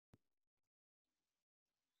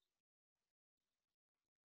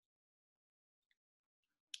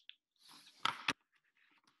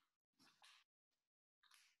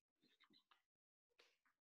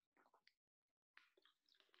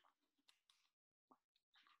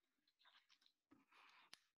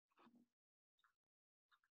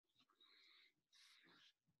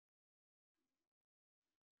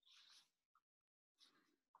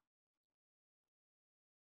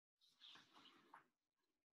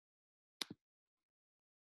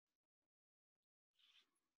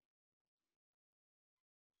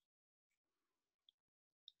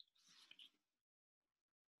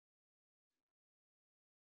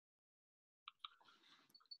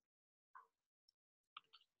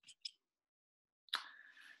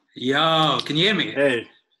Yo, can you hear me? Hey,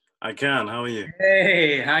 I can. How are you?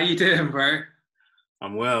 Hey, how you doing, bro?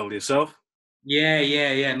 I'm well. Yourself?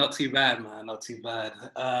 Yeah. Not too bad, man. Not too bad.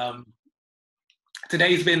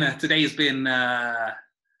 Today's been it's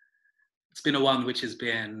been a one which has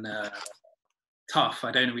been tough.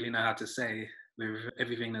 I don't really know how to say with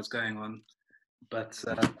everything that's going on, but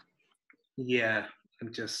yeah,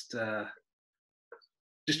 I'm just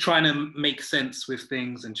trying to make sense with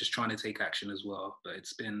things and just trying to take action as well. But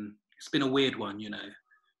it's been a weird one,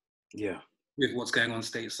 Yeah, with what's going on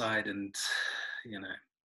stateside and you know.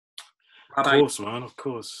 How of about you? course, man. Of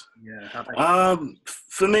course. Yeah, how about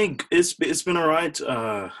For me, it's been alright.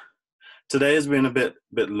 Today has been a bit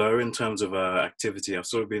low in terms of activity. I've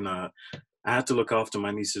sort of been I had to look after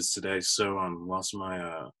my nieces today, so whilst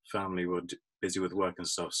my family were busy with work and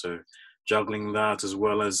stuff, so juggling that as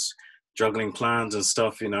well as juggling plans and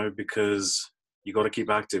stuff, because you got to keep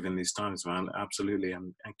active in these times, man. Absolutely,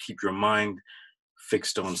 and keep your mind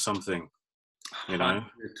fixed on something, you know.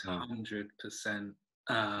 Hundred, Uh, 100%.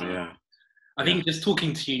 Uh, yeah, I yeah. think just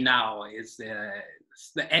talking to you now is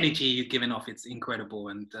the energy you're giving off. It's incredible,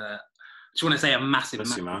 and just want to say a massive,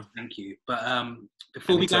 Bless you, massive man. thank you. But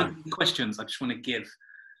before we go into Anytime. the questions, I just want to give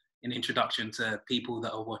an introduction to people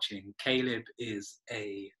that are watching. Caleb is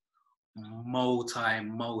a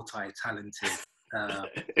multi talented uh,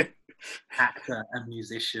 actor and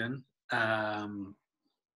musician.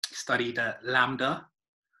 Studied at Lambda.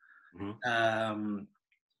 Mhm. Um,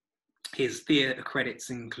 His theatre credits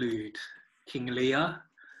include King Lear,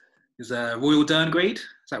 is a Royal Derngrade.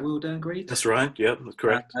 Is that Royal Derngrade? That's right. Yep, that's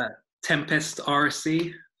correct. Tempest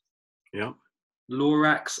RSC, Yep,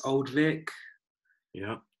 Lorax Old Vic,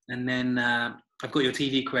 yep. and then I've got your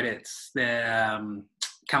TV credits. They're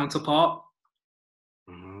Counterpart,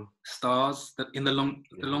 Hmm. STARZ in the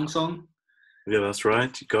Yeah, long song, yeah, that's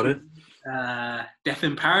right. You got it. Death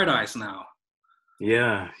in Paradise now.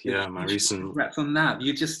 Yeah, So yeah. My huge recent. congrats on that.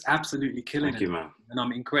 You're just absolutely killing Thank it, you, man. and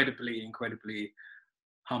I'm incredibly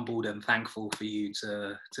humbled and thankful for you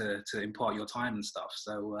to impart your time and stuff.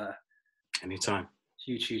 So Anytime.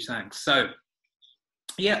 huge thanks. So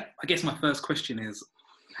yeah, I guess my first question is,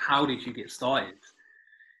 how did you get started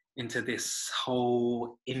into this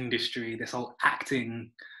whole industry, this whole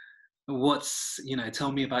acting?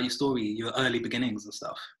 Tell me about your story, your early beginnings and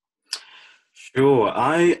stuff. Sure.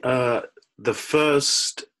 The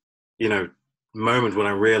first, you know, moment when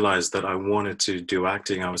I realized that I wanted to do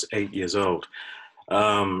acting, I was 8 years old,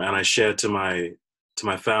 and I shared to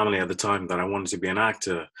my family at the time that I wanted to be an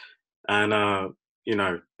actor, and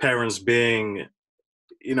parents being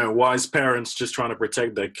wise parents just trying to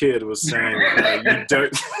protect their kid was saying, you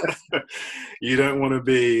don't, you don't want to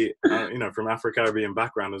be, from Afro-Caribbean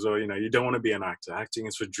background as well. You don't want to be an actor. Acting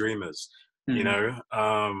is for dreamers. You Mm-hmm.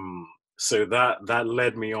 know, so that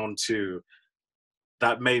led me on to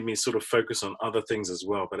that made me sort of focus on other things as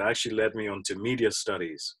well. But it actually led me on to media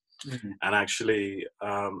studies, Mm-hmm. and actually.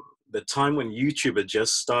 The time when YouTube had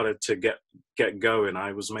just started to get going,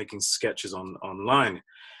 I was making sketches online,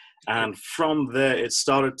 and from there it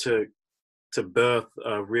started to birth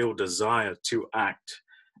a real desire to act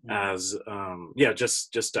as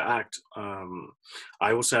just to act.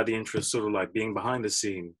 I also had the interest sort of like being behind the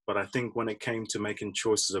scene, but I think when it came to making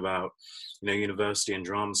choices about university and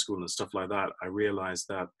drama school and stuff like that, I realized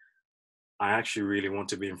that I actually really want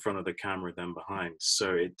to be in front of the camera than behind.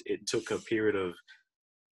 So it took a period of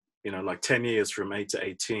like 10 years from 8 to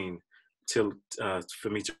 18 till for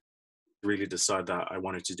me to really decide that I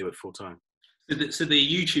wanted to do it full time. So the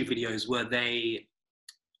YouTube videos, were they,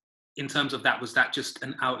 in terms of that, was that just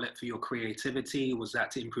an outlet for your creativity? Was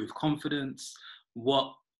that to improve confidence?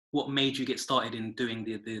 What what made you get started in doing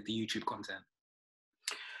the YouTube content?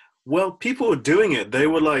 Well, people were doing it. They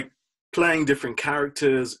were like playing different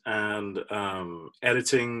characters and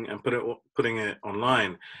editing and putting it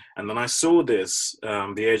online. And then I saw this,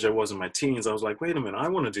 the age I was in my teens. I was like, wait a minute, I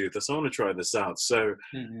want to do this. I want to try this out. So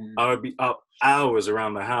Mm-hmm. I would be up hours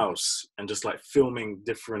around the house and just like filming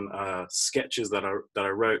different sketches that I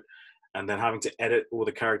wrote, and then having to edit all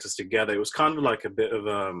the characters together. It was kind of like a bit of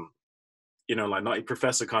like Nutty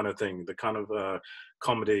Professor kind of thing, the kind of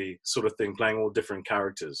comedy sort of thing, playing all different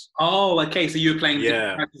characters. Oh, okay. So you were playing different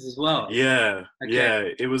Yeah, characters as well. yeah, Okay. yeah.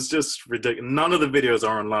 It was just ridiculous. None of the videos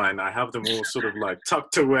are online. I have them all sort of like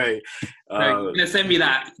tucked away. So you're gonna send me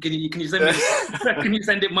that? Can you send me? Can you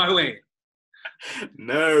send it my way?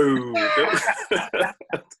 No,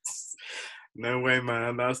 no way,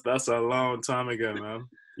 man. That's a long time ago, man.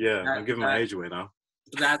 Yeah, That, I'm giving my that age away now.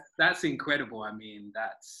 that's incredible. I mean,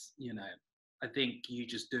 that's I think you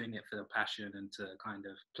just doing it for the passion and to kind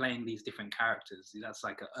of playing these different characters, that's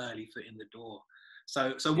like an early foot in the door.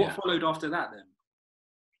 So what followed after that then?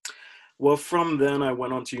 Well, from then I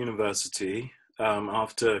went on to university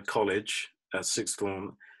after college at sixth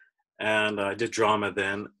form, and I did drama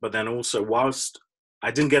then. But then also, whilst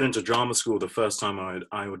I didn't get into drama school the first time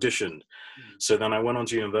I auditioned, so then I went on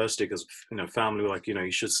to university because, you know, family were like, you know,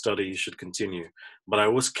 you should study, you should continue. But I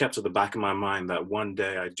always kept at the back of my mind that one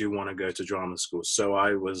day I do want to go to drama school. So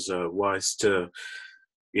I was wise to,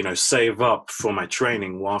 you know, save up for my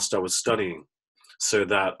training whilst I was studying, so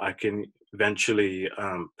that I can eventually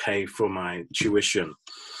pay for my tuition.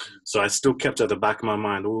 So I still kept at the back of my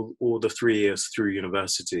mind all the 3 years through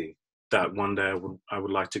university that one day I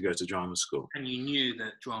would like to go to drama school. And you knew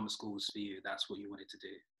that drama school was for you. That's what you wanted to do.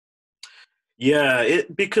 Yeah,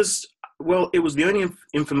 because, well, it was the only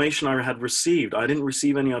information I had received. I didn't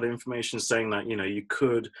receive any other information saying that, you know, you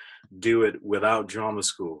could do it without drama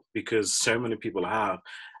school, because so many people have.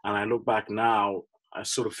 And I look back now, I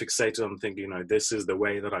sort of fixated on thinking, you know, this is the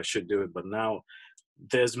way that I should do it. But now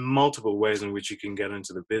there's multiple ways in which you can get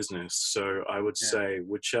into the business. So I would say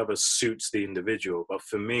whichever suits the individual. But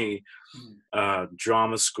for me,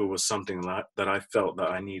 drama school was something that I felt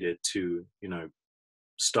that I needed to, you know,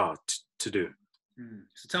 start to do.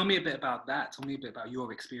 So tell me a bit about that. Tell me a bit about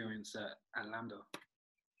your experience at Lambda.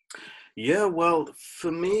 Yeah, well,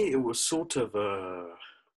 for me, it was sort of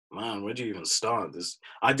man, where do you even start this?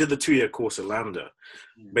 I did the 2-year course at Lambda.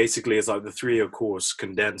 Basically, it's like the 3-year course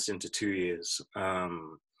condensed into 2 years.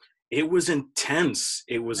 It was intense.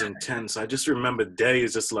 It was intense. I just remember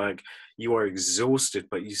days just like you are exhausted,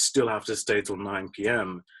 but you still have to stay till 9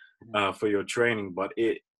 p.m. For your training. But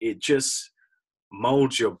it just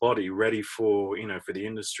molds your body ready for, you know, for the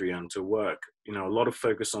industry and to work. You know, a lot of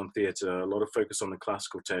focus on theatre, a lot of focus on the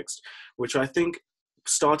classical text, which I think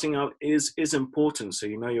starting out is important. So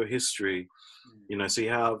you know your history, you know, so you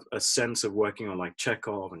have a sense of working on like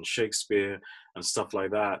Chekhov and Shakespeare and stuff like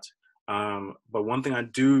that. But one thing I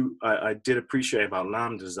did appreciate about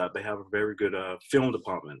Lambda is that they have a very good film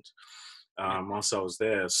department. Whilst I was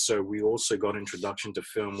there, so we also got introduction to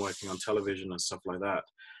film, working on television and stuff like that.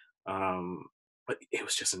 But it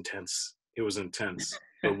was just intense. It was intense,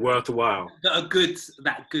 but worthwhile. That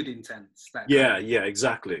good intense. Yeah,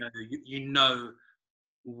 exactly. You know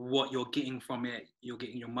what you're getting from it. You're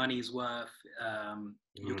getting your money's worth.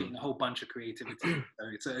 You're getting a whole bunch of creativity. So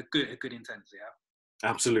it's a good intense, yeah.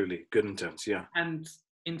 Absolutely, good intense, yeah. And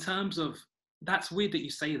in terms of, that's weird that you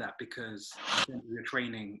say that, because in terms of your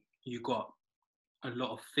training, you got a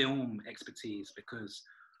lot of film expertise, because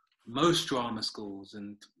most drama schools,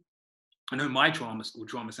 and I know my drama school,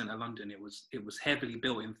 Drama Centre London, it was heavily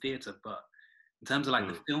built in theatre, but in terms of like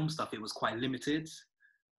the film stuff, it was quite limited.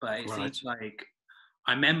 But it seems like,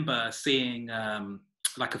 I remember seeing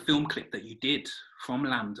like a film clip that you did from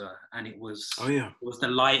Lambda, and it was it was the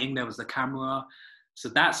lighting, there was the camera. So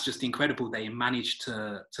that's just incredible that you managed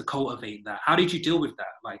to cultivate that. How did you deal with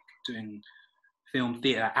that, like doing film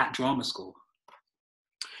theatre at drama school?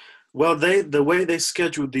 Well, the way they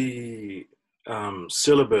scheduled the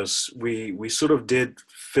syllabus, we sort of did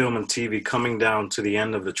film and TV coming down to the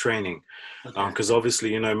end of the training, because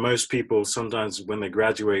obviously, you know, most people sometimes when they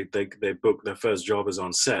graduate, they book their first job as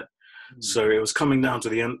on set. So it was coming down to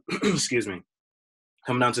the end. Excuse me,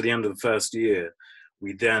 coming down to the end of the first year.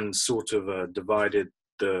 We then sort of divided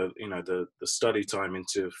the study time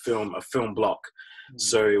into a film block.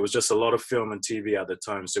 So it was just a lot of film and TV at the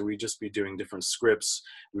time. So we'd just be doing different scripts.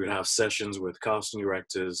 We would have sessions with casting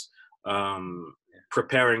directors,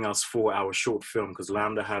 preparing us for our short film, because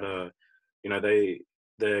Lambda had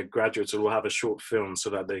their graduates will have a short film so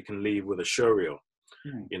that they can leave with a showreel.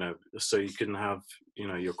 You know, so you can have, you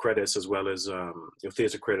know, your credits as well as your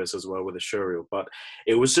theatre credits as well with a showreel. But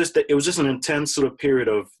it was just an intense sort of period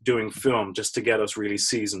of doing film just to get us really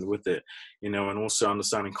seasoned with it, you know, and also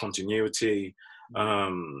understanding continuity,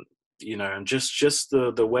 you know, and just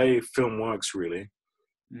the way film works, really.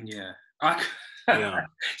 Yeah.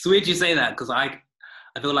 It's weird you say that, because I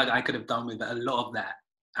feel like I could have done with a lot of that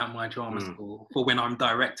at my drama school for when I'm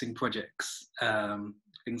directing projects.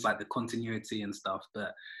 Things like the continuity and stuff,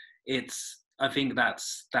 but I think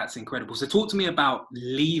that's incredible. So talk to me about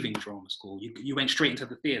leaving drama school. You went straight into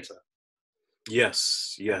the theatre.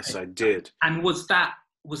 Yes, I did. And was that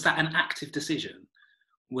an active decision?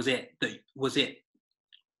 Were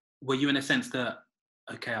you in a sense that,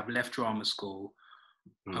 okay, I've left drama school,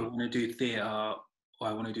 I want to do theatre, or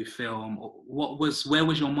I want to do film? Where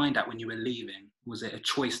was your mind at when you were leaving? Was it a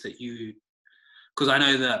choice that you, because I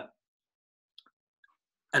know that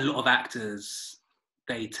a lot of actors,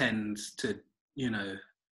 they tend to, you know,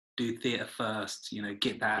 do theatre first, you know,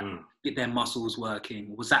 get Mm. their muscles working?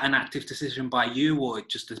 Was that an active decision by you, or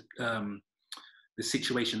just the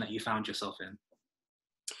situation that you found yourself in?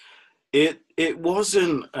 It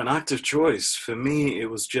wasn't an active choice for me. It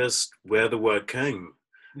was just where the work came.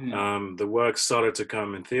 The work started to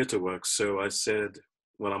come in theatre work, so I said,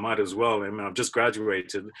 well, I might as well. I mean, I've just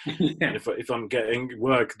graduated, Yeah. and if I'm getting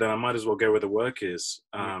work, then I might as well go where the work is.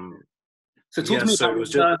 So talk Yeah, to me so about it was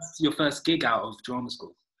just your first gig out of drama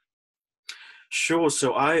school. sure. So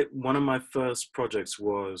one of my first projects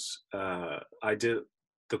was I did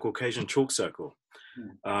the Caucasian Chalk Circle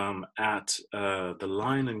at the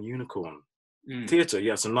Lion and Unicorn Theatre,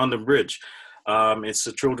 yes, in London Bridge. It's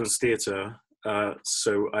a children's theatre.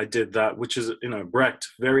 So I did that, which is, you know, Brecht,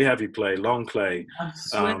 very heavy play, long play. I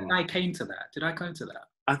swear I came to that. Did I come to that?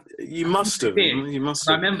 You I must think have. I did. You must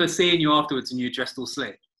I have. remember seeing you afterwards and you dressed all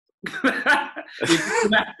slick.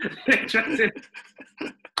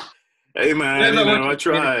 Hey man, you know, I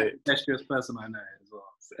try. Industrious person I know as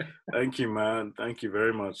well. So. Thank you, man. Thank you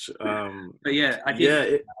very much. But yeah, I did. Yeah,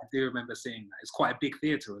 I do remember seeing that. It's quite a big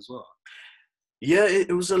theatre as well. yeah,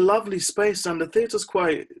 it was a lovely space, and the theatre's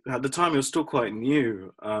quite, at the time, it was still quite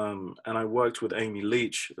new. And I worked with Amy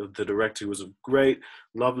Leach, the director, who was a great,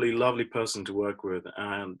 lovely, lovely person to work with,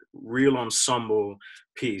 and real ensemble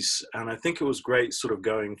piece. And I think it was great sort of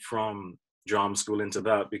going from drama school into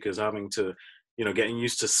that, because having to, you know, getting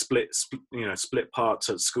used to split parts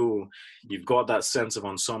at school, you've got that sense of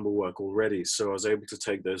ensemble work already. So I was able to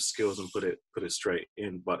take those skills and put it straight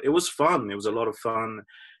in. But it was fun. It was a lot of fun,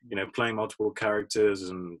 you know, playing multiple characters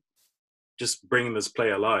and just bringing this play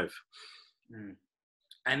alive.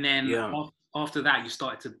 And then yeah. after that, you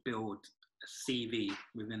started to build a CV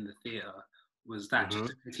within the theatre. Was that just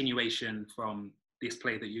a continuation from this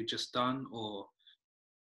play that you'd just done, or?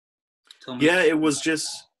 Tell me. Yeah, it was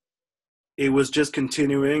just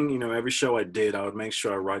continuing. You know, every show I did, I would make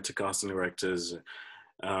sure I write to casting directors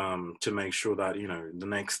to make sure that, you know, the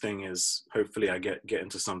next thing is hopefully I get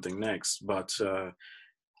into something next. But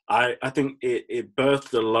I think it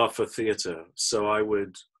birthed a love for theatre. So I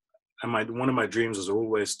would, and one of my dreams was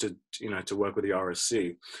always to, you know, to work with the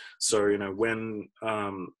RSC. So, you know, when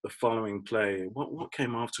the following play, what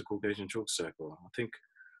came after Caucasian Chalk Circle? I think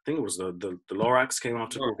it was the Lorax came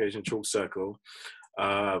after Caucasian Chalk Circle.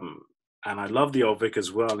 And I love the Old Vic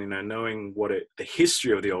as well, you know, knowing the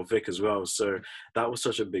history of the Old Vic as well. So that was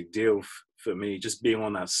such a big deal for me, just being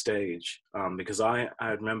on that stage, because I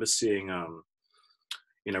remember seeing,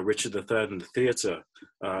 you know, Richard III in the theatre.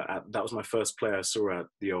 That was my first play I saw at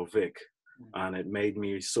the Old Vic, and it made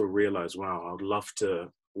me sort of realize, wow, I would love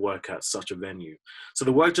to work at such a venue. So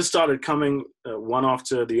the work just started coming one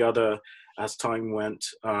after the other as time went.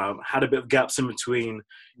 Had a bit of gaps in between,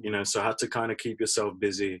 you know, so I had to kind of keep yourself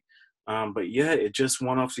busy. But yeah, it just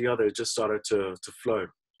one after the other, it just started to flow.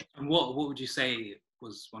 And what would you say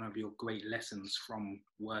was one of your great lessons from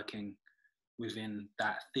working within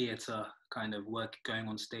that theatre kind of work, going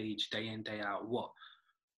on stage day in, day out?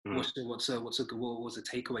 What's a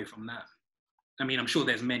takeaway from that? I mean, I'm sure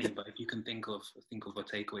there's many, but if you can think of a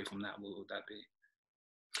takeaway from that, what would that be?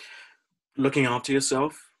 Looking after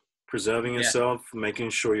yourself, preserving yourself, making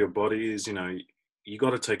sure your body is, you know, you got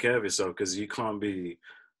to take care of yourself, because you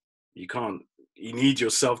need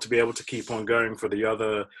yourself to be able to keep on going for the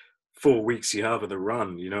other 4 weeks you have of the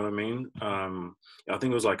run, you know what I mean? I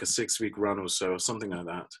think it was like a 6-week run or so, or something like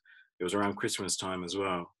that. It was around Christmas time as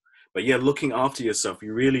well. But yeah, looking after yourself,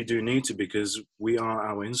 you really do need to, because we are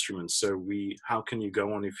our instruments. So how can you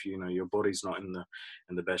go on if, you know, your body's not in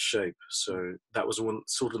the best shape? So that was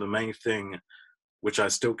sort of the main thing, which I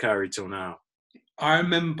still carry till now. I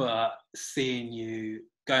remember seeing you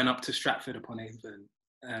going up to Stratford upon Avon,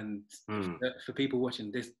 and for people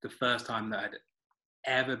watching this, the first time that I'd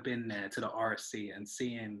ever been there to the RSC and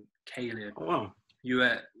seeing Caleb. Oh, wow. You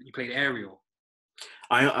played Ariel.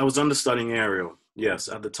 I was understudying Ariel, yes,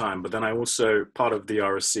 at the time. But then I also, part of the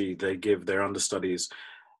RSC, they give their understudies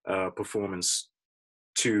performance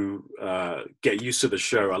to get used to the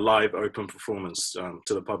show, a live open performance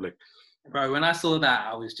to the public. Bro, when I saw that,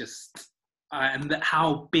 I was just, and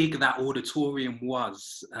how big that auditorium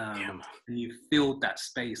was, and you filled that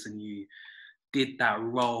space and you did that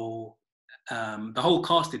role. The whole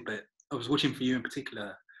cast did, but I was watching for you in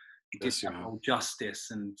particular. You did that role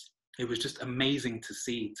justice, and it was just amazing to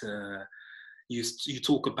see. You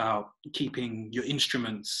talk about keeping your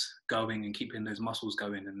instruments going and keeping those muscles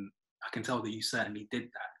going, and I can tell that you certainly did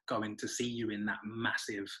that. Going to see you in that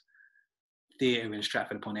massive theatre in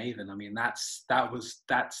Stratford upon Avon, I mean, that's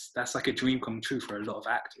like a dream come true for a lot of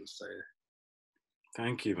actors. So,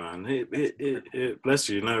 thank you, man. It bless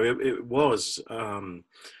you. No, it was.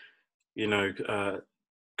 you know,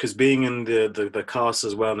 because being in the cast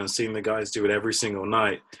as well and seeing the guys do it every single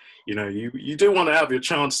night, you know, you do want to have your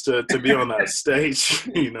chance to be on that stage,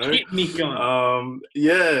 you know. Keep me on.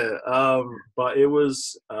 But it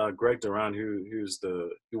was Greg Duran who was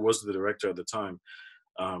the director at the time.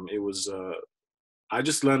 It was I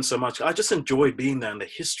just learned so much. I just enjoyed being there, and the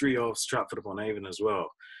history of Stratford-upon-Avon as well.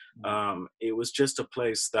 It was just a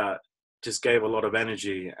place that just gave a lot of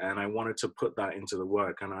energy, and I wanted to put that into the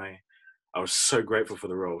work. And I was so grateful for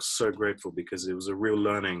the role, so grateful, because it was a real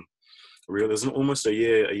learning. It was almost a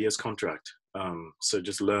year's contract. So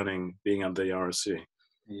just learning, being at the RSC.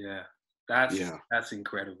 Yeah, that's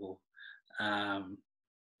incredible.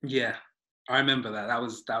 Yeah, I remember that. That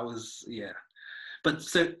was yeah. But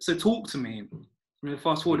so talk to me. I'm going to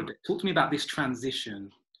fast forward a bit. Talk to me about this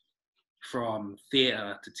transition from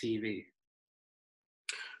theatre to TV.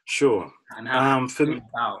 Sure. And how that came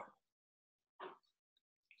about.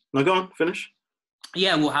 No, go on, finish.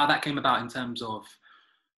 Yeah, well, how that came about in terms of,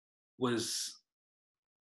 was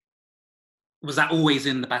that always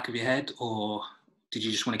in the back of your head, or did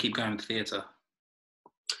you just want to keep going with theatre?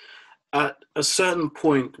 At a certain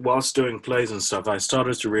point, whilst doing plays and stuff, I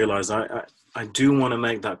started to realise I do want to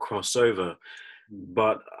make that crossover,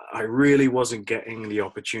 but I really wasn't getting the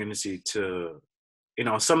opportunity to, you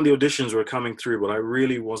know, some of the auditions were coming through, but I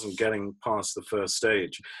really wasn't getting past the first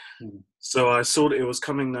stage. So I thought it was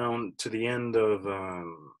coming down to the end of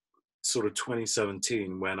sort of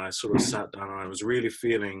 2017 when I sort of sat down and I was really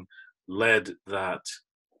feeling led that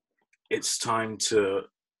it's time to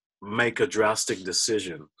make a drastic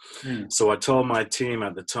decision. So I told my team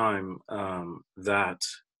at the time that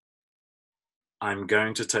I'm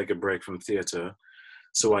going to take a break from theatre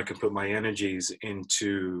so I can put my energies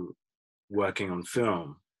into working on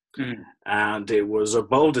film. And it was a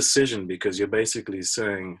bold decision, because you're basically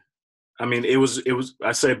saying, I mean, it was,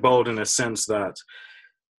 I say bold in a sense that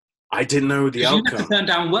I didn't know the outcome. You have to turn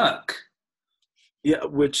down work.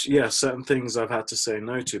 Yeah, certain things I've had to say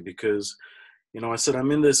no to, because, you know, I said,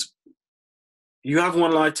 I'm in this, you have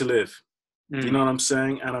one life to live. Do you know what I'm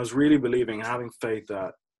saying? And I was really believing, having faith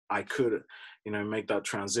that I could, you know, make that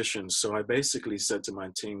transition. So I basically said to my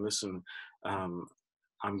team, listen,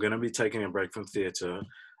 I'm going to be taking a break from theatre.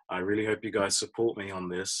 I really hope you guys support me on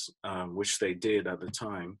this, which they did at the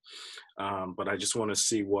time. But I just want to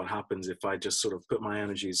see what happens if I just sort of put my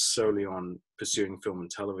energies solely on pursuing film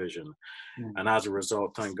and television. And as a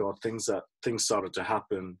result, thank God, things started to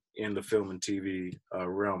happen in the film and TV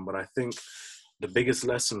realm. But I think the biggest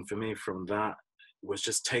lesson for me from that was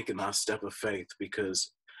just taking that step of faith,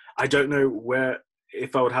 because I don't know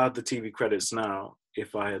if I would have the TV credits now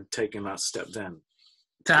if I had taken that step then.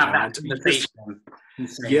 To have that conversation.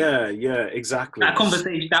 Yeah, exactly.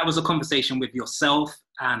 That was a conversation with yourself,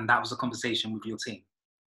 and that was a conversation with your team.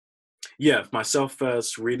 Yeah, myself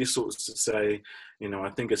first, really sort of to say, you know, I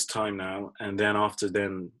think it's time now. And then after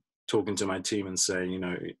talking to my team and saying, you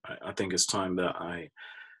know, I think it's time that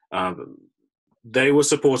they were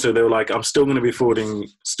supportive. They were like, I'm still going to be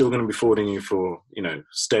forwarding you for, you know,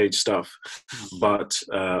 stage stuff, but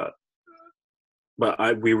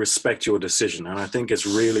we respect your decision. And I think it's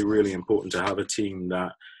really, really important to have a team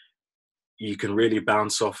that you can really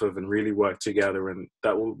bounce off of and really work together, and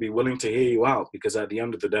that will be willing to hear you out, because at the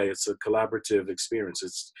end of the day, it's a collaborative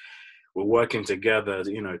experience. We're working together,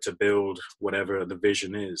 you know, to build whatever the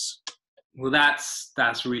vision is. Well,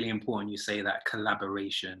 that's really important. You say that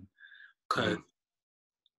collaboration, because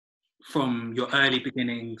from your early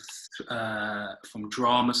beginnings, from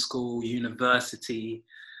drama school, university,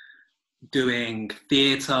 doing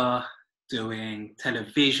theatre, doing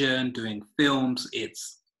television, doing films,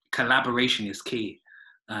 collaboration is key.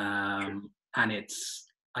 And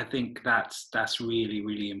I think that's really,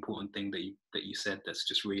 really important thing that you said. That's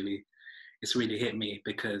just really, it's really hit me,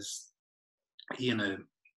 because, you know,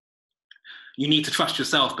 you need to trust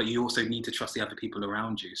yourself, but you also need to trust the other people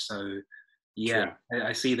around you. So yeah,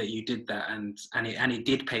 I see that you did that, and it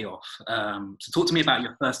did pay off. So talk to me about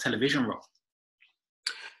your first television role.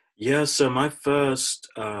 Yeah, so my first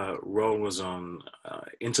role was on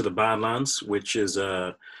Into the Badlands, which is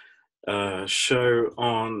a show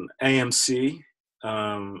on AMC,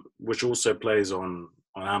 which also plays on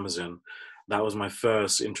Amazon. That was my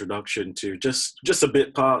first introduction to just a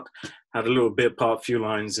bit part. Had a little bit part, few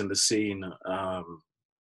lines in the scene,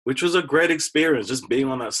 which was a great experience. Just being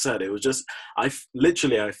on that set, it was just I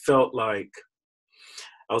felt like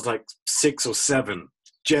I was like 6 or 7,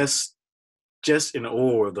 just in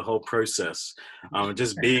awe of the whole process.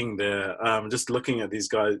 Just being there, just looking at these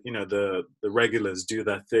guys, you know, the regulars do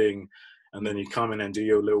their thing, and then you come in and do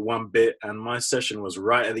your little one bit. And my session was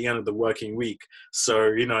right at the end of the working week,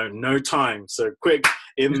 so no time, so quick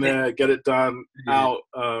in there, get it done, out.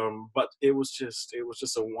 But it was just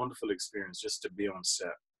a wonderful experience just to be on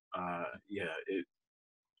set.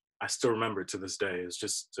 I still remember it to this day. It's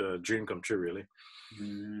just a dream come true, really.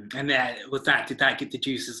 And did that get the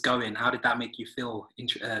juices going? How did that make you feel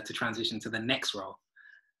to transition to the next role?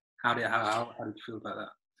 How did you feel about that?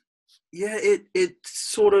 Yeah, it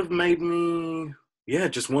sort of made me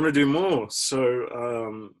just want to do more.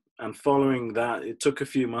 So and following that, it took a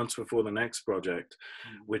few months before the next project,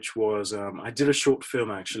 which was I did a short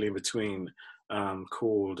film actually in between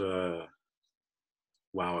called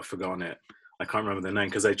I've forgotten it. I can't remember the name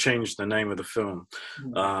because they changed the name of the film.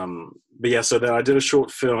 But yeah, so then I did a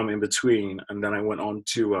short film in between, and then I went on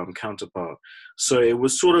to Counterpart. So it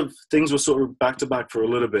was things were sort of back to back for a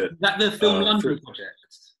little bit. Is that the Film London project?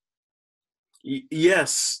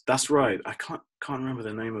 Yes, that's right. I can't remember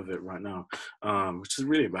the name of it right now, which is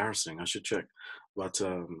really embarrassing. I should check. But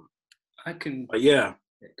I can. But yeah.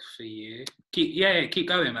 For you, keep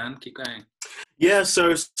going, man. Keep going. Yeah.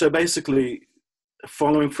 So basically,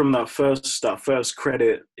 following from that first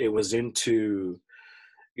credit, it was into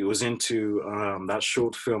that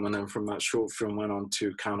short film, and then from that short film went on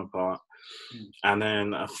to Counterpart, and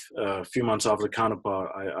then a few months after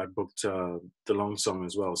Counterpart, I booked the long song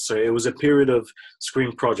as well. So it was a period of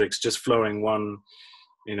screen projects just flowing one,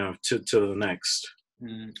 to the next.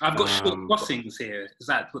 I've got short crossings here. Is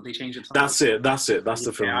that what they changed it to? That's it. That's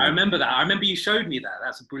the film. I remember that. I remember you showed me that.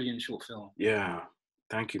 That's a brilliant short film. Yeah.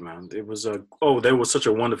 Thank you, man. It was they were such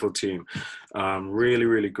a wonderful team. Really,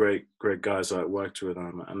 really great guys I worked with,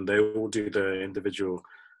 and they all do their individual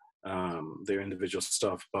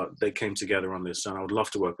stuff, but they came together on this, and I would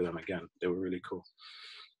love to work with them again. They were really cool.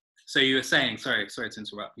 So you were saying, sorry to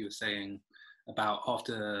interrupt. You were saying about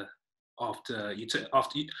after you.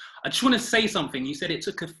 I just want to say something. You said it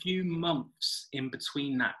took a few months in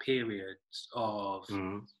between that period of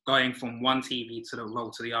going from one TV to the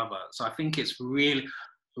role to the other. So I think it's really,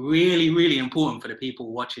 really, really important for the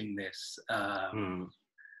people watching this.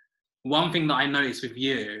 One thing that I noticed with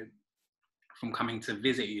you from coming to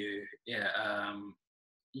visit you,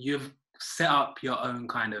 you've set up your own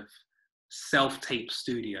kind of self-tape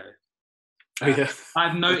studio.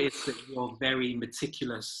 I've noticed that you're very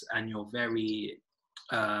meticulous, and you're very,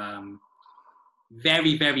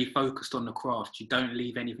 very, very focused on the craft. You don't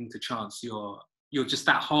leave anything to chance. You're just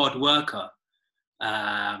that hard worker.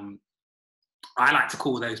 I like to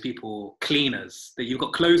call those people cleaners. That you've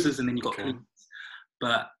got closers and then you've got cleaners.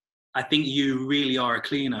 But I think you really are a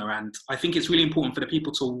cleaner, and I think it's really important for the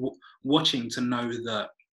people watching to know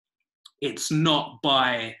that it's not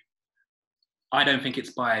by. I don't think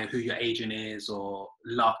it's by who your agent is or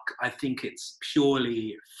luck. I think it's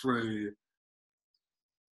purely through,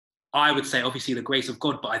 I would say, obviously the grace of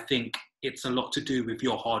God, but I think it's a lot to do with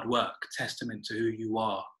your hard work, testament to who you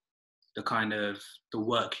are, the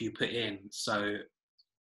work you put in. So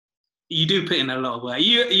you do put in a lot of work.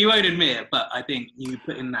 You won't admit it, but I think you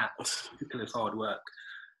put in that ridiculous hard work.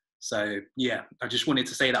 So yeah, I just wanted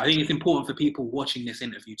to say that. I think it's important for people watching this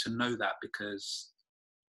interview to know that, because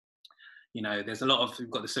there's a lot of, we've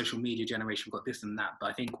got the social media generation, we've got this and that, but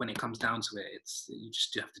I think when it comes down to it, you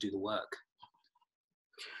just have to do the work.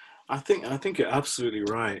 I think you're absolutely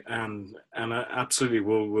right, and I absolutely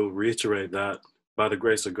will reiterate that by the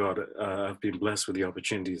grace of God, I've been blessed with the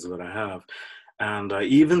opportunities that I have, and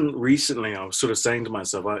even recently I was sort of saying to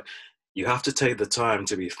myself, you have to take the time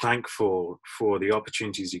to be thankful for the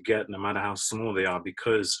opportunities you get, no matter how small they are,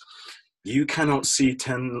 because you cannot see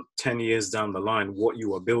 10 years down the line what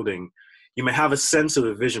you are building. You may have a sense of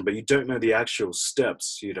the vision, but you don't know the actual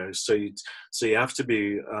steps, So you have to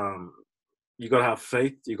be, you got to have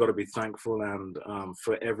faith. You got to be thankful, and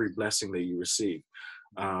for every blessing that you receive.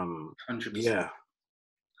 100%. Yeah.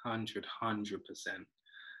 100%.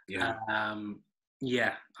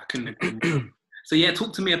 Yeah. I couldn't agree more. So yeah,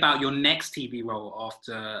 talk to me about your next TV role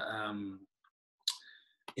after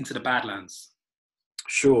Into the Badlands.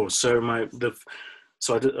 Sure. So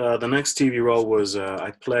the next TV role was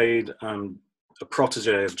I played a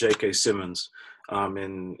protege of J.K. Simmons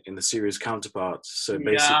in the series Counterpart. So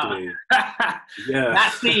basically,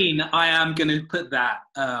 that scene, I am going to put that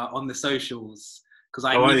on the socials, because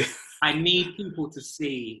I need people to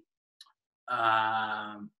see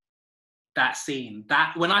that scene.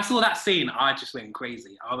 That when I saw that scene, I just went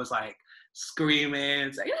crazy. I was like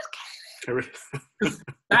screaming, saying,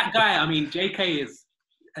 that guy. I mean, J.K. is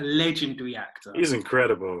a legendary actor. He's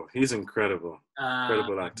incredible. Incredible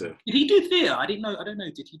actor. Did he do theatre? I don't know.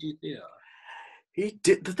 Did he do theatre? He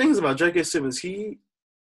did. The things about J.K. Simmons, he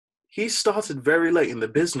he started very late in the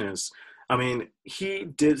business. I mean, he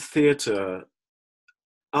did theatre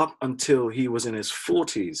up until he was in his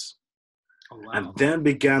 40s, Oh, and wow. then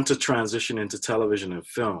began to transition into television and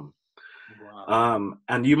film. Wow.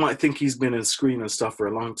 And you might think he's been in screen and stuff for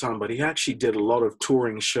a long time, but he actually did a lot of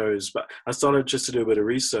touring shows. But I started just to do a bit of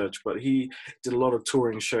research, but he did a lot of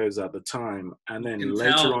touring shows at the time. And then You can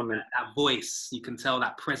later tell on, that voice. You can tell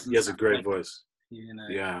that he presence. has a That great voice, voice. you know.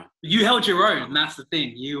 Yeah. You held your own. That's the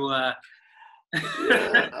thing. You Yeah.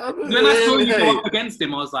 I when I saw mean, you hey. go up against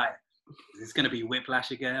him, I was like, "Is this gonna be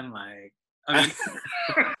Whiplash again?" Like, I mean,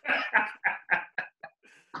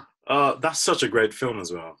 That's such a great film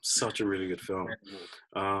as well. Such a really good film.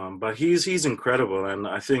 But he's incredible, and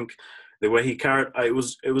I think the way he carried it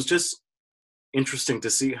was just interesting to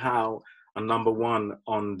see how a number one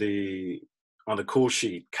on the call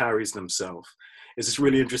sheet carries themselves. It's just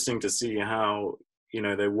really interesting to see how, you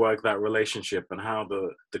know, they work that relationship and how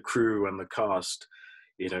the crew and the cast,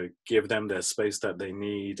 you know, give them their space that they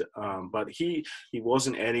need. But he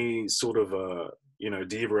wasn't any sort of a, you know,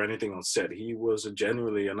 diva or anything on set. He was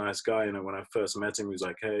genuinely a nice guy. You know, when I first met him, he was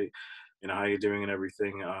like, "Hey, you know, how you doing and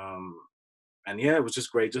everything." And yeah, it was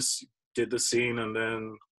just great. Just did the scene and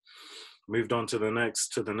then moved on to the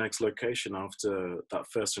next location after that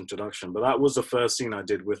first introduction. But that was the first scene I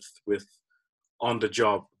did with on the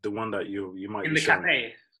job, the one that you might in be the showing.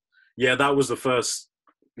 cafe. Yeah, that was the first.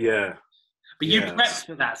 Yeah. But you Yes. prepped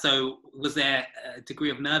for that. So was there a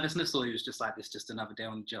degree of nervousness, or it was just like this, just another day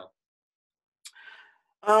on the job?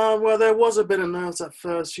 Well, there was a bit of nerves at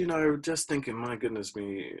first, you know, just thinking, my goodness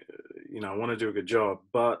me, you know, I want to do a good job.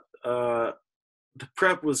 But the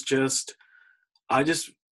prep was just, I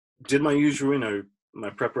just did my usual, you know, my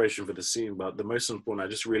preparation for the scene. But the most important, I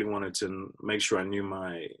just really wanted to make sure I knew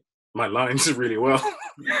my lines really well.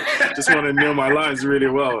 Just want to know my lines really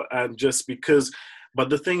well. And just because, but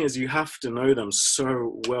the thing is, you have to know them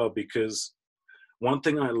so well, because one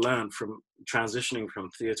thing I learned from transitioning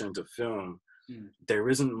from theater into film, there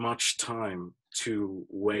isn't much time to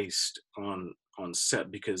waste on set,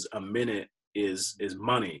 because a minute is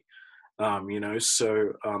money. You know,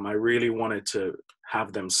 so I really wanted to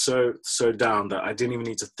have them so down that I didn't even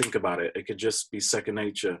need to think about it. It could just be second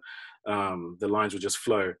nature. The lines would just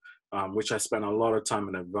flow, which I spent a lot of time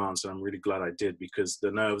in advance, and I'm really glad I did, because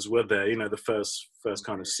the nerves were there. You know, the first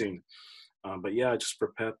kind of scene. But yeah, I just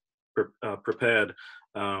prepared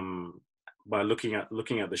by looking at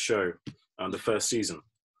the show, the first season.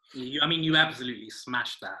 I mean, you absolutely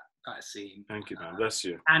smashed that scene. Thank you, man. Bless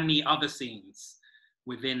you. And the other scenes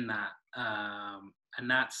within that, and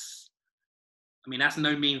that's, I mean, that's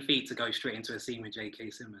no mean feat to go straight into a scene with J.K.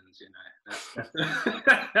 Simmons, you know.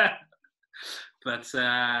 That's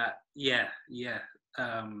but yeah,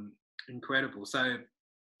 incredible. So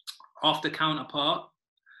after Counterpart,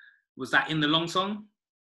 was that in the long song?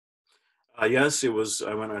 Yes, it was.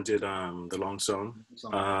 I went and did the long song,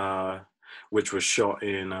 which was shot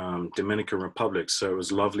in Dominican Republic. So it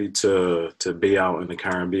was lovely to be out in the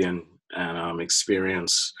Caribbean and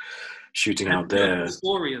experience shooting out there. Beautiful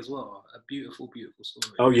story as well. A beautiful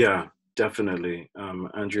story. Oh yeah, definitely.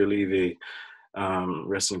 Andrea Levy,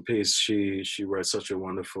 rest in peace. She wrote such a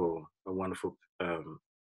wonderful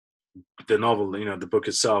the novel, you know, the book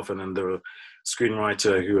itself, and then the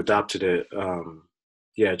screenwriter who adapted it.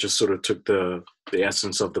 Yeah, just sort of took the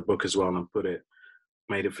essence of the book as well and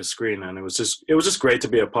made it for screen. And it was just great to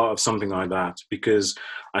be a part of something like that, because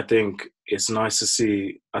I think it's nice to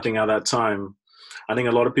see, I think at that time, I think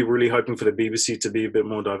a lot of people really hoping for the BBC to be a bit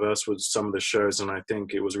more diverse with some of the shows. And I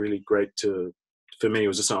think it was really great for me, it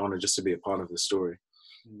was just an honor just to be a part of the story.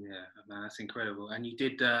 Yeah, man, that's incredible. And you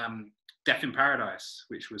did Death in Paradise,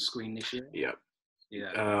 which was screened this year. Yeah.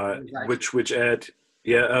 Yeah. Which aired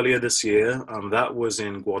earlier this year. That was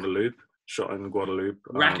in Guadeloupe, shot in Guadeloupe.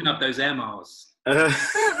 Racking up those air miles. The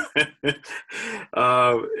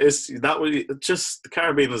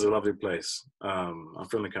Caribbean is a lovely place. I'm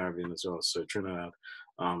from the Caribbean as well, so Trinidad.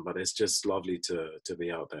 But it's just lovely to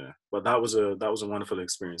be out there. But that was a wonderful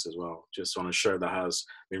experience as well. Just on a show that has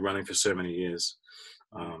been running for so many years.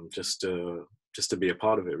 Just to be a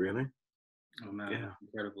part of it, really. Oh man, yeah.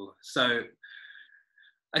 Incredible. So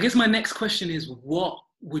I guess my next question is, what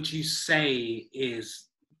would you say is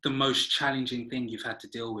the most challenging thing you've had to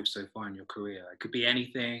deal with so far in your career? It could be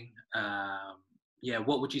anything.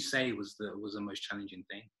 What would you say was the most challenging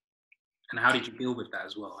thing? And how did you deal with that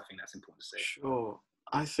as well? I think that's important to say. Sure.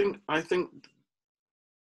 I think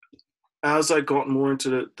as I got more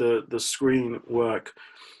into the screen work,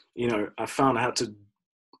 you know, I found I had to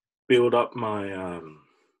build up my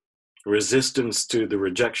resistance to the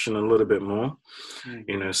rejection a little bit more. Mm.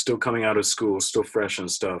 You know, still coming out of school, still fresh and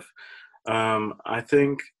stuff. I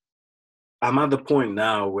think I'm at the point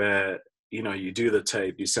now where, you know, you do the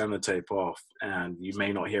tape, you send the tape off, and you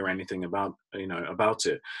may not hear anything about, you know, about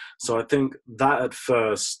it. So I think that at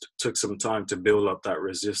first took some time to build up that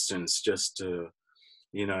resistance, just to,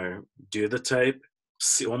 you know, do the tape,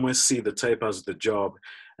 almost see the tape as the job.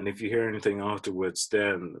 And if you hear anything afterwards,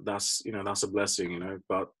 then that's, you know, that's a blessing, you know.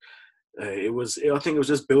 But I think it was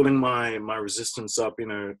just building my resistance up, you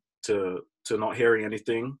know, to not hearing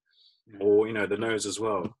anything, or, you know, the no's as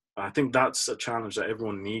well. I think that's a challenge that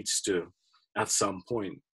everyone needs to, at some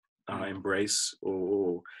point, embrace,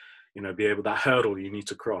 or, you know, be able, that hurdle you need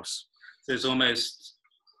to cross. So it's almost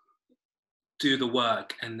do the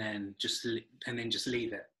work and then just leave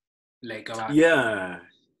it, let it go out. Yeah.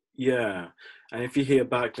 And if you hear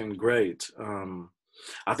back, then great.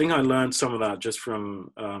 I think I learned some of that just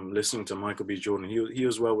from listening to Michael B. Jordan. He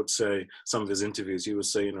as well would say, some of his interviews, he would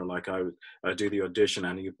say, you know, like, I do the audition,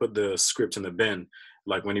 and he would put the script in the bin,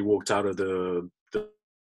 like when he walked out of the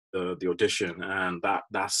audition, and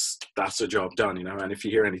that's the job done, you know. And if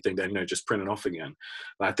you hear anything, then, you know, just print it off again.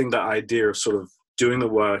 But I think that idea of sort of doing the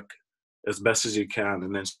work as best as you can,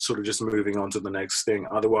 and then sort of just moving on to the next thing.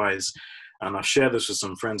 Otherwise, and I've shared this with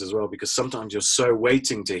some friends as well, because sometimes you're so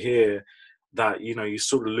waiting to hear that, you know, you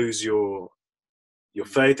sort of lose your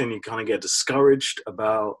faith, and you kind of get discouraged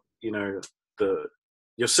about, you know,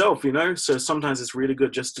 yourself, you know. So sometimes it's really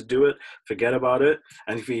good just to do it, forget about it,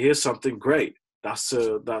 and if you hear something, great. That's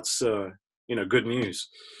you know, good news,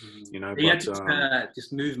 you know. Yeah, But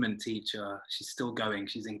this movement teacher, she's still going.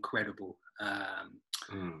 She's incredible.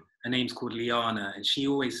 Her name's called Liana, and she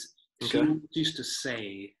always used to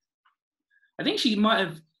say, I think she might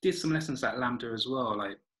have did some lessons at Lambda as well,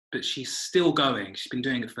 like, but she's still going. She's been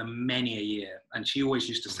doing it for many a year, and she always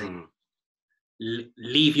used to say,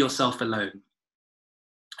 leave yourself alone.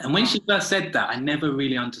 And when she first said that, I never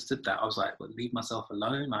really understood that. I was like, well, leave myself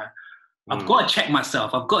alone? I've got to check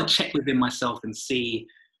myself. I've got to check within myself and see,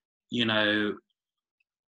 you know,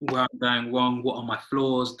 where I'm going wrong, what are my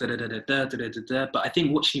flaws, da-da-da-da-da-da-da-da. But I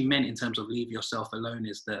think what she meant in terms of leave yourself alone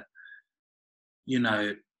is that, you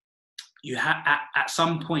know, you have at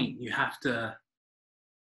some point you have to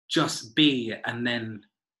just be, and then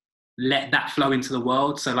let that flow into the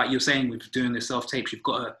world. So like you're saying with doing the self-tapes, you've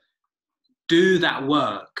got to do that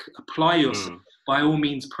work, apply yourself, by all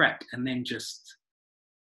means prep, and then just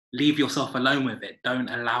leave yourself alone with it. Don't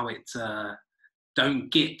allow it to,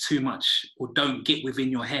 don't get too much, or don't get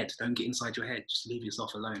within your head, don't get inside your head, just leave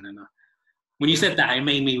yourself alone. And when you said that, it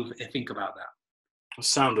made me think about that.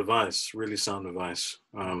 Sound advice, really sound advice.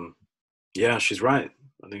 Yeah, she's right.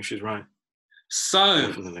 I think she's right. So,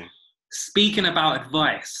 definitely. Speaking about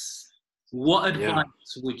advice, what advice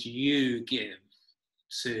would you give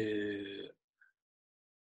to,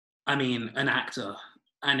 I mean, an actor?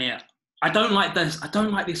 And I don't like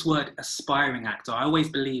this word aspiring actor. I always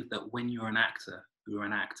believe that when you're an actor,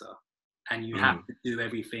 and you have to do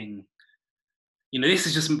everything. You know, this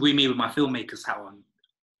is just me with my filmmaker's hat on.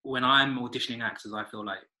 When I'm auditioning actors, I feel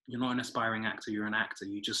like you're not an aspiring actor, you're an actor.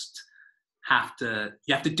 You just have to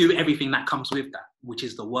do everything that comes with that, which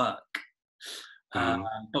is the work.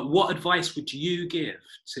 But what advice would you give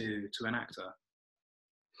to an actor?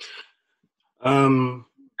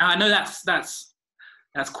 I know that's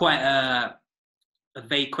quite a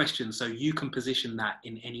vague question, so you can position that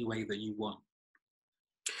in any way that you want.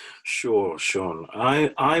 Sure, Sean.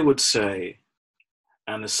 I would say,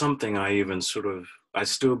 and it's something I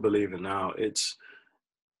still believe in now, it's,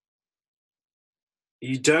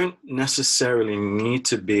 you don't necessarily need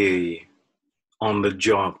to be on the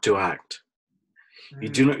job to act. You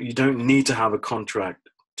don't need to have a contract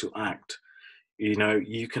to act. You know,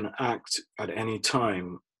 you can act at any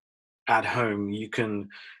time at home. You can,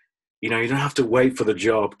 you know, you don't have to wait for the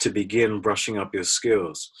job to begin brushing up your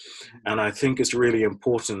skills. And I think it's really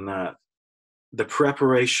important that the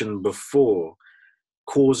preparation before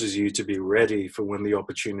causes you to be ready for when the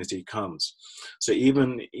opportunity comes. So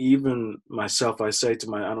even myself, I'm saying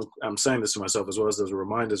this to myself as well as a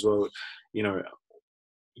reminder as well, you know,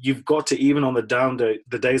 you've got to, even on the down day,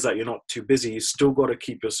 the days that you're not too busy, you still got to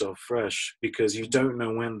keep yourself fresh, because you don't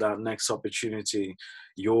know when that next opportunity,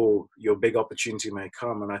 your big opportunity may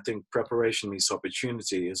come. And I think preparation meets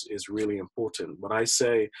opportunity is really important. What I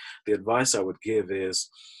say, the advice I would give is,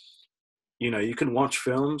 you know, you can watch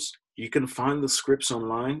films, you can find the scripts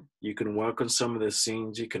online, you can work on some of the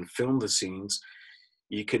scenes, you can film the scenes,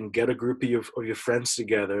 you can get a group of your friends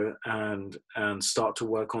together and start to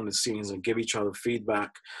work on the scenes and give each other feedback.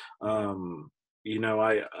 You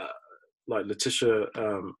know, like Letitia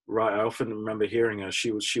Wright, I often remember hearing her.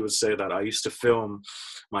 She would say that I used to film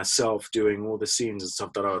myself doing all the scenes and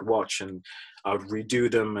stuff that I would watch, and I would redo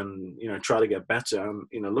them and, you know, try to get better. And,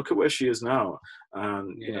 you know, look at where she is now.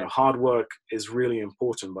 And, you know, hard work is really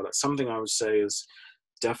important, but something I would say is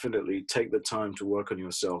definitely take the time to work on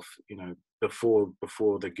yourself, you know, before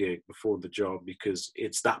the gig, before the job, because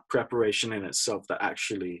it's that preparation in itself that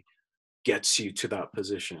actually gets you to that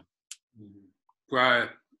position. Bro,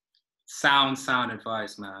 sound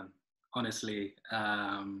advice, man. Honestly,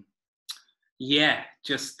 yeah,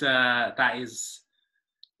 just that is.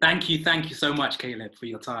 Thank you so much, Caleb, for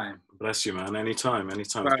your time. Bless you, man. Anytime. Bro,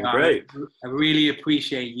 It's been great. I really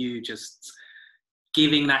appreciate you just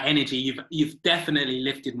giving that energy. You've definitely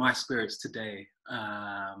lifted my spirits today,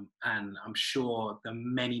 and I'm sure the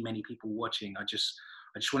many people watching. I just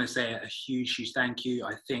want to say a huge thank you.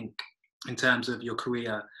 I think in terms of your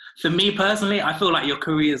career, for me personally, I feel like your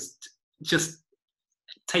career is just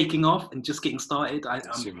taking off and just getting started.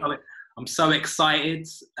 I'm so excited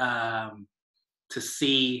to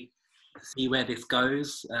see where this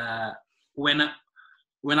goes. When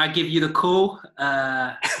I give you the call,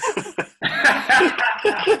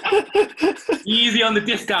 be easy on the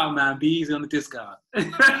discount, man. Be easy on the discount.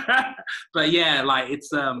 But yeah, like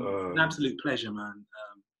it's an absolute pleasure, man.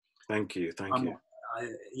 Thank you.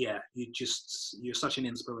 Yeah, you're such an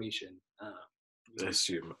inspiration. Bless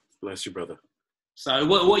you, brother. So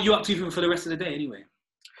what are you up to for the rest of the day, anyway?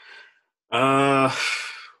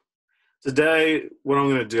 Today, what I'm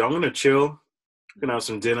gonna do, I'm gonna chill. I'm gonna have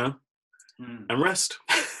some dinner and rest.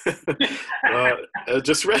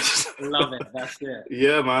 Just rest. Love it. That's it.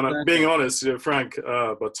 Yeah, man. I'm being honest, Frank.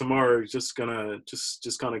 But tomorrow, just gonna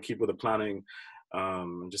just kind of keep with the planning,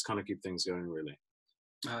 and just kind of keep things going, really.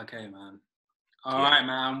 Okay, man. All right,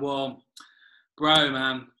 man. Well, bro,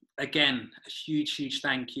 man. Again, a huge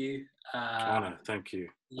thank you. Honor, thank you.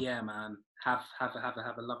 Yeah, man. Have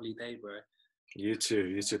a lovely day, bro. You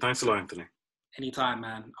too. Thanks a lot, Anthony. Anytime,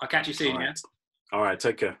 man. I'll catch you soon. All right.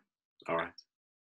 Take care. All right.